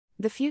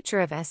The future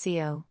of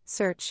SEO,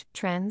 search,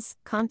 trends,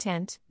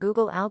 content,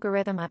 Google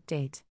algorithm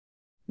update.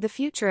 The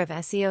future of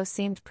SEO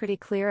seemed pretty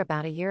clear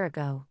about a year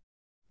ago.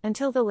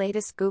 Until the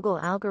latest Google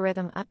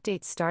algorithm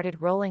updates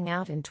started rolling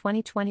out in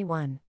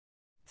 2021.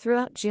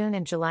 Throughout June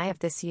and July of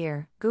this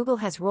year, Google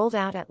has rolled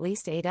out at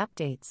least 8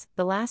 updates,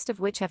 the last of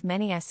which have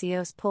many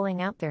SEOs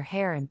pulling out their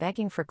hair and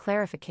begging for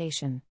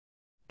clarification.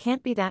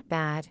 Can't be that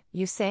bad,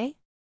 you say?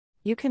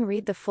 You can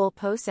read the full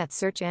post at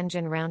Search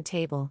Engine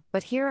Roundtable,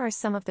 but here are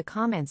some of the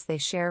comments they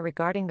share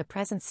regarding the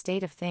present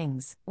state of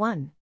things.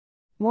 1.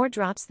 More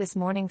drops this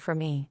morning for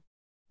me.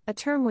 A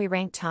term we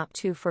ranked top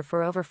 2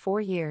 for over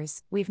 4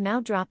 years, we've now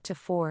dropped to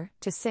 4,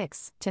 to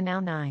 6, to now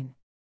 9.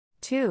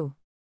 2.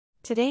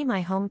 Today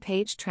my home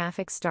page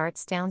traffic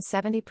starts down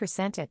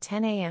 70% at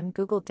 10 a.m.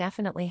 Google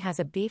definitely has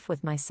a beef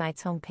with my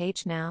site's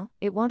homepage now.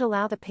 It won't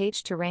allow the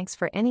page to rank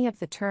for any of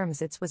the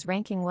terms it was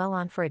ranking well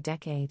on for a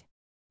decade.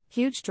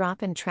 Huge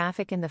drop in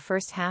traffic in the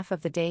first half of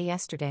the day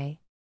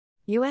yesterday.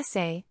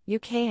 USA,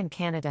 UK and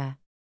Canada.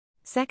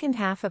 Second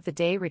half of the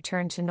day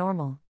returned to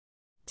normal.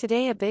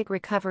 Today a big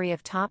recovery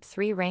of top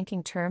 3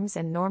 ranking terms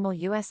and normal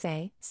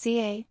USA,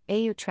 CA,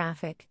 AU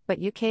traffic, but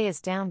UK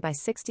is down by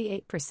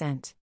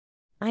 68%.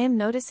 I am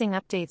noticing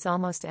updates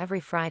almost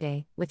every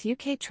Friday, with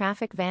UK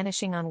traffic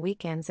vanishing on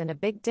weekends and a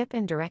big dip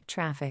in direct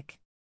traffic.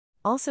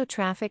 Also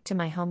traffic to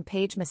my home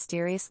page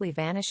mysteriously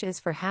vanishes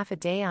for half a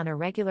day on a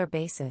regular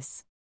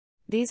basis.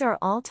 These are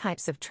all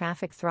types of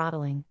traffic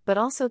throttling, but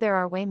also there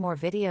are way more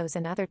videos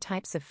and other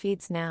types of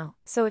feeds now,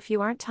 so if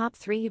you aren't top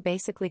 3 you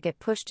basically get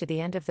pushed to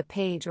the end of the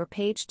page or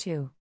page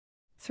 2.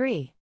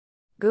 3.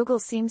 Google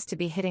seems to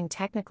be hitting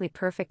technically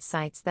perfect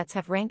sites that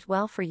have ranked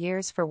well for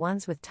years for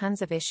ones with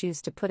tons of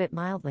issues, to put it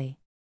mildly.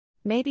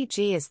 Maybe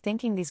G is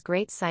thinking these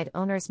great site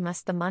owners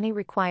must the money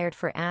required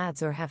for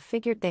ads, or have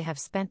figured they have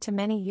spent too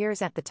many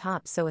years at the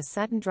top so a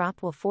sudden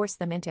drop will force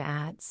them into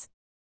ads.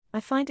 I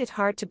find it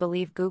hard to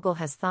believe Google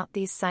has thought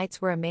these sites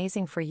were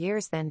amazing for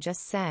years then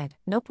just said,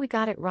 nope, we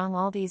got it wrong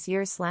all these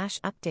years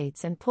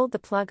 /updates and pulled the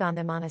plug on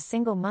them on a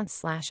single month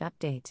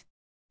 /update.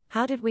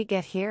 How did we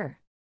get here?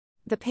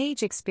 The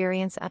page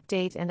experience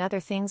update and other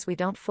things we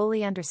don't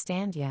fully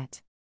understand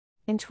yet.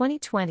 In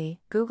 2020,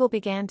 Google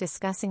began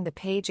discussing the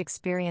page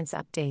experience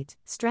update,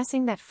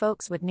 stressing that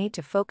folks would need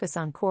to focus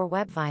on core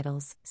web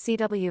vitals,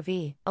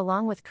 CWV,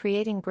 along with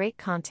creating great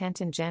content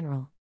in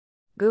general.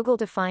 Google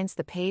defines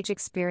the page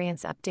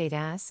experience update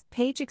as,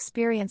 page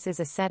experience is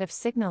a set of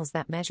signals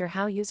that measure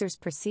how users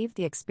perceive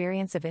the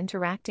experience of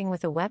interacting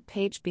with a web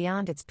page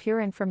beyond its pure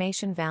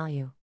information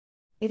value.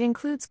 It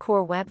includes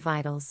core web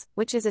vitals,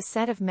 which is a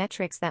set of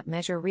metrics that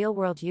measure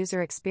real-world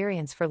user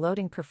experience for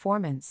loading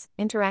performance,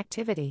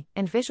 interactivity,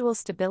 and visual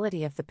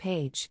stability of the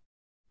page.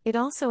 It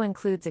also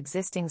includes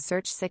existing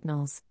search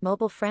signals,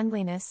 mobile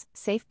friendliness,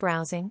 safe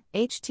browsing,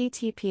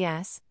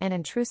 HTTPS, and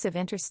intrusive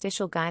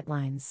interstitial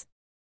guidelines.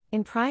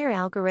 In prior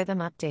algorithm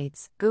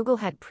updates, Google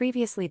had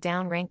previously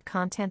downranked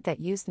content that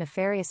used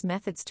nefarious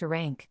methods to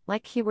rank,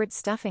 like keyword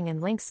stuffing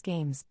and link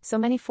schemes, so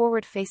many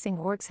forward-facing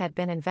orgs had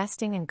been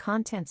investing in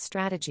content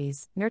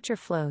strategies, nurture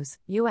flows,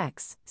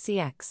 UX,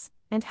 CX,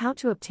 and how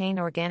to obtain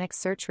organic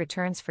search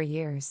returns for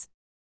years.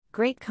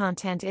 Great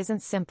content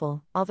isn't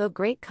simple, although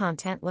great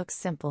content looks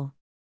simple.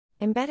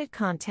 Embedded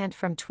content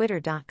from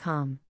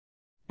Twitter.com.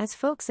 As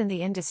folks in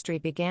the industry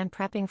began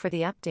prepping for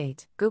the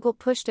update, Google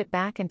pushed it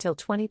back until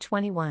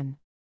 2021.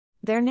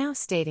 They're now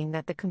stating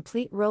that the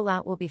complete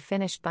rollout will be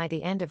finished by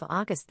the end of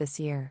August this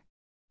year.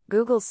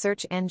 Google's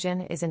search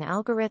engine is an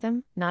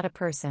algorithm, not a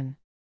person.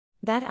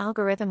 That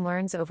algorithm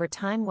learns over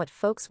time what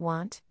folks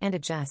want, and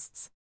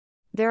adjusts.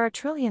 There are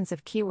trillions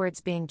of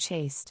keywords being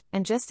chased,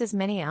 and just as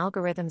many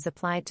algorithms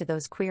applied to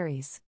those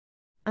queries.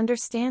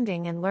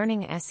 Understanding and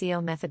learning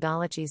SEO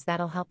methodologies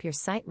that'll help your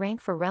site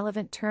rank for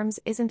relevant terms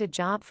isn't a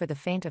job for the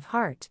faint of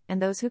heart, and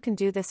those who can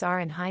do this are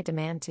in high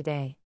demand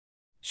today.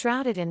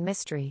 Shrouded in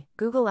mystery,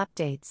 Google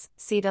updates,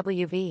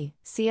 CWV,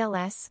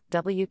 CLS,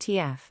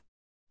 WTF.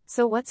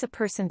 So what's a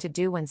person to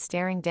do when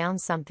staring down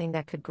something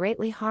that could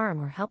greatly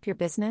harm or help your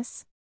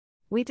business?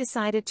 We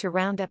decided to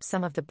round up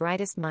some of the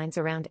brightest minds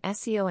around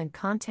SEO and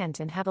content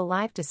and have a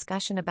live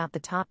discussion about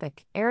the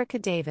topic. Erica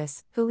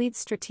Davis, who leads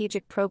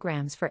strategic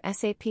programs for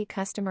SAP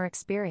Customer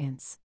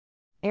Experience.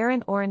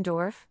 Aaron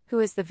Orendorf, who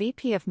is the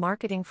VP of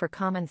Marketing for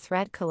Common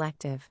Thread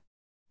Collective.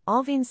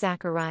 Alvin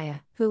Zachariah,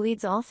 who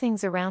leads all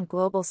things around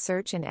global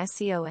search and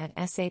SEO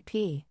at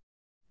SAP.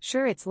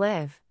 Sure, it's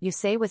live, you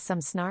say with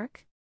some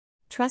snark?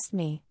 Trust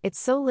me, it's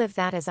so live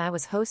that as I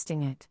was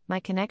hosting it, my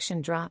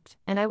connection dropped,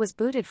 and I was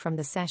booted from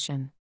the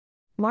session.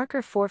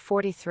 Marker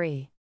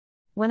 443.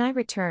 When I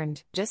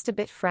returned, just a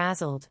bit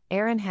frazzled,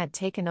 Aaron had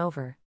taken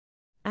over.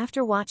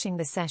 After watching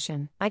the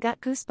session, I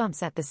got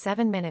goosebumps at the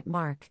 7-minute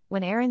mark,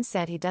 when Aaron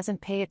said he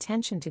doesn't pay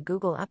attention to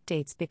Google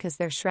updates because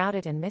they're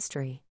shrouded in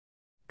mystery.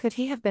 Could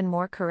he have been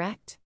more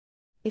correct?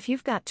 If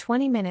you've got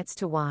 20 minutes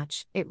to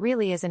watch, it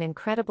really is an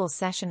incredible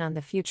session on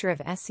the future of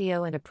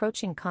SEO and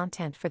approaching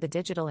content for the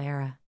digital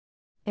era.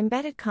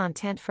 Embedded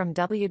content from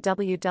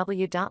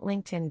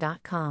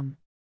www.linkedin.com.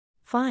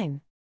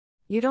 Fine.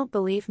 You don't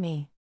believe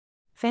me?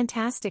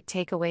 Fantastic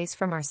takeaways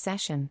from our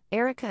session.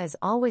 Erica is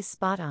always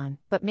spot on,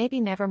 but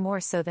maybe never more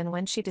so than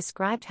when she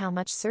described how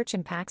much search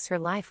impacts her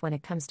life when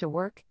it comes to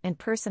work and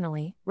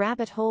personally.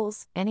 Rabbit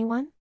holes,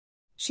 anyone?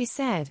 She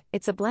said,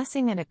 it's a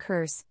blessing and a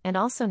curse, and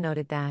also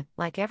noted that,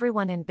 like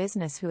everyone in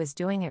business who is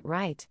doing it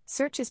right,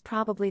 search is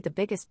probably the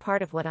biggest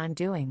part of what I'm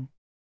doing.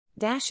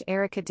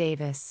 Erica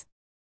Davis.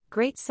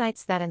 Great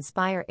sites that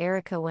inspire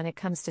Erica when it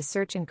comes to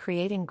search and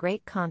creating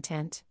great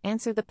content.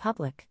 Answer the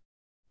public.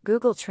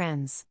 Google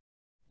Trends.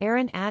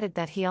 Aaron added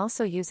that he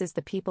also uses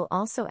the people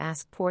also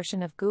ask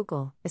portion of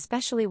Google,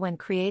 especially when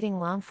creating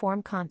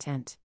long-form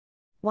content.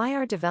 Why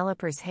our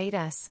developers hate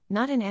us,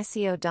 not an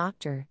SEO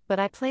doctor, but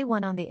I play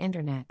one on the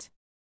internet.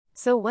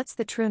 So what's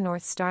the true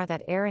North Star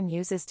that Aaron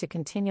uses to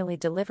continually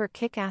deliver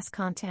kick-ass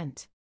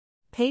content?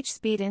 Page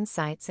Speed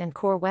Insights and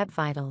Core Web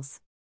Vitals.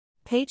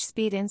 Page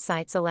Speed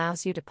Insights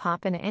allows you to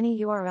pop in any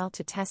URL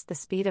to test the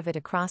speed of it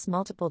across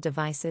multiple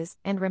devices,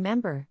 and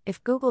remember,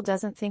 if Google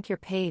doesn't think your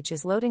page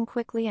is loading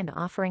quickly and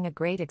offering a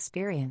great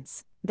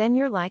experience, then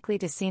you're likely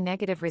to see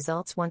negative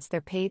results once their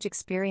page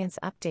experience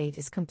update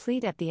is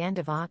complete at the end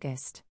of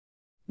August.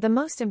 The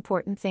most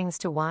important things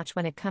to watch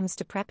when it comes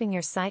to prepping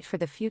your site for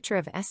the future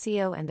of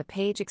SEO and the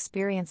page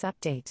experience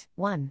update.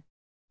 1.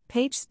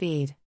 Page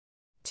speed.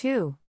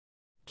 2.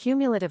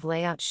 Cumulative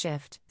layout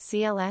shift,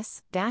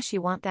 CLS,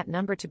 you want that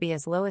number to be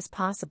as low as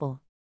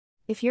possible.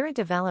 If you're a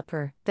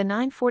developer, the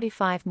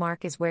 945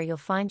 mark is where you'll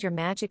find your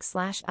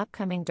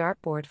magic/upcoming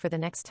dartboard for the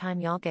next time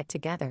y'all get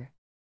together.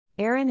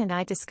 Aaron and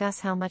I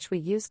discuss how much we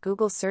use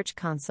Google Search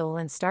Console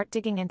and start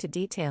digging into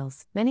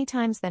details, many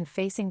times then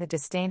facing the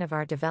disdain of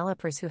our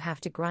developers who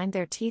have to grind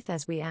their teeth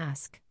as we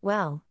ask,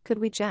 well, could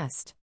we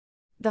just?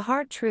 The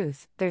hard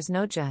truth, there's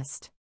no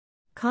just.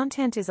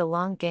 Content is a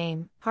long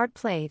game, hard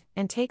played,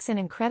 and takes an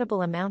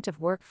incredible amount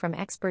of work from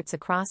experts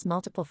across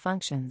multiple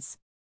functions.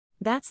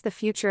 That's the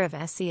future of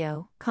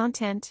SEO,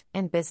 content,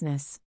 and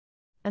business.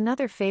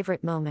 Another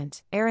favorite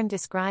moment, Aaron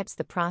describes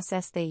the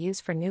process they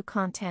use for new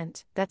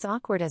content, that's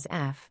awkward as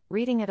F,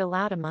 reading it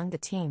aloud among the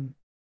team.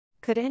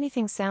 Could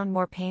anything sound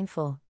more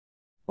painful?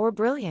 Or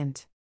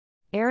brilliant?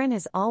 Aaron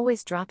is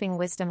always dropping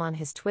wisdom on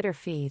his Twitter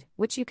feed,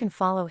 which you can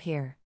follow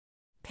here.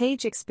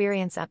 Page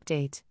Experience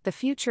Update. The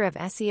future of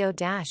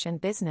SEO and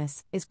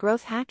business is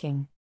growth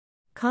hacking.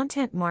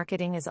 Content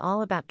marketing is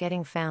all about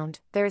getting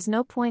found. There is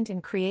no point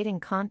in creating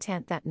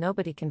content that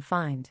nobody can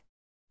find.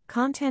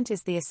 Content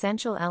is the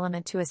essential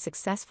element to a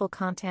successful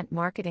content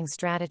marketing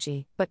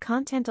strategy, but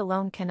content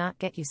alone cannot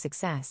get you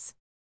success.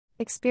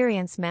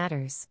 Experience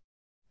matters.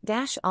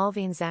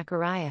 Alvin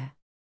Zachariah.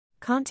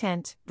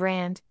 Content,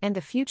 brand, and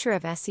the future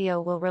of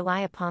SEO will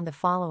rely upon the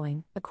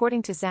following,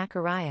 according to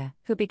Zachariah,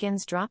 who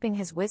begins dropping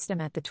his wisdom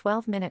at the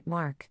 12-minute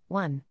mark.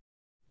 1.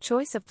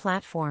 Choice of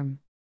platform.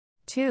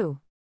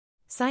 2.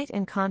 Site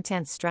and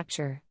content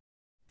structure.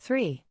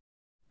 3.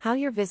 How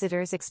your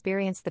visitors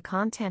experience the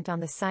content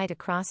on the site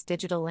across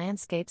digital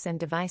landscapes and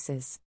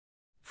devices.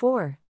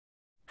 4.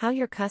 How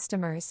your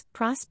customers,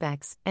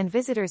 prospects, and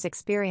visitors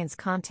experience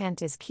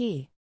content is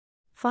key.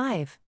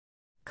 5.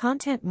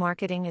 Content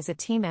marketing is a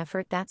team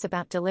effort that's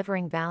about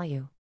delivering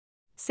value.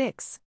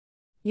 6.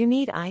 You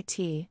need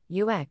IT,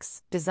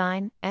 UX,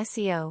 design,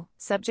 SEO,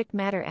 subject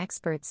matter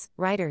experts,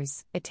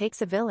 writers. It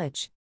takes a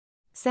village.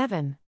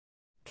 7.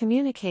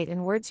 Communicate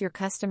in words your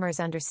customers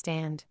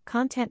understand.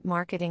 Content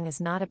marketing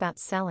is not about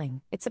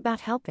selling, it's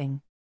about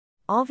helping.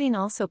 Alvin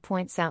also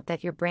points out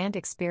that your brand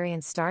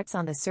experience starts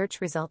on the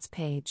search results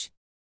page.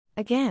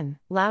 Again,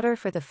 louder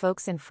for the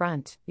folks in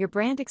front, your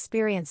brand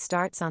experience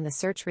starts on the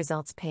search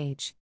results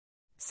page.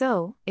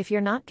 So, if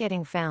you're not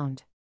getting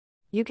found,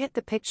 you get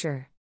the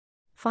picture.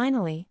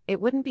 Finally,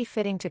 it wouldn't be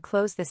fitting to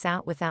close this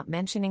out without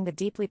mentioning the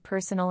deeply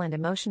personal and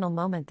emotional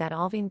moment that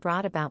Alvin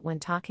brought about when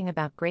talking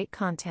about great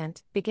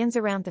content, begins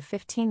around the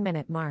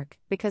 15-minute mark,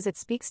 because it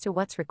speaks to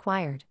what's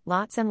required,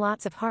 lots and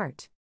lots of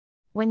heart.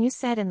 When you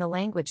said in the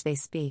language they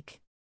speak.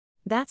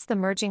 That's the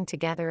merging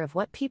together of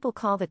what people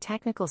call the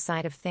technical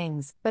side of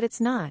things, but it's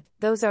not,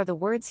 those are the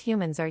words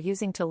humans are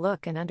using to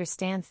look and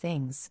understand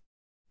things.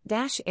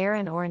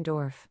 Aaron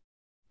Orendorff.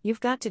 You've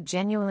got to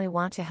genuinely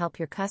want to help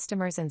your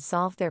customers and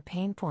solve their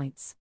pain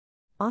points.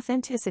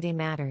 Authenticity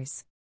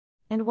matters.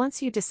 And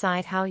once you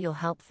decide how you'll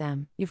help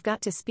them, you've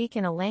got to speak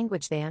in a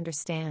language they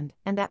understand,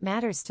 and that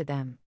matters to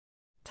them.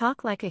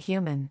 Talk like a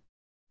human.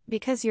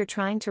 Because you're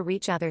trying to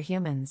reach other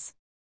humans.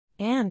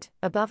 And,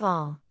 above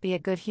all, be a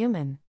good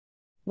human.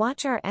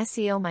 Watch our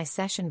SEO My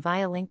session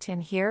via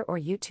LinkedIn here or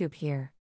YouTube here.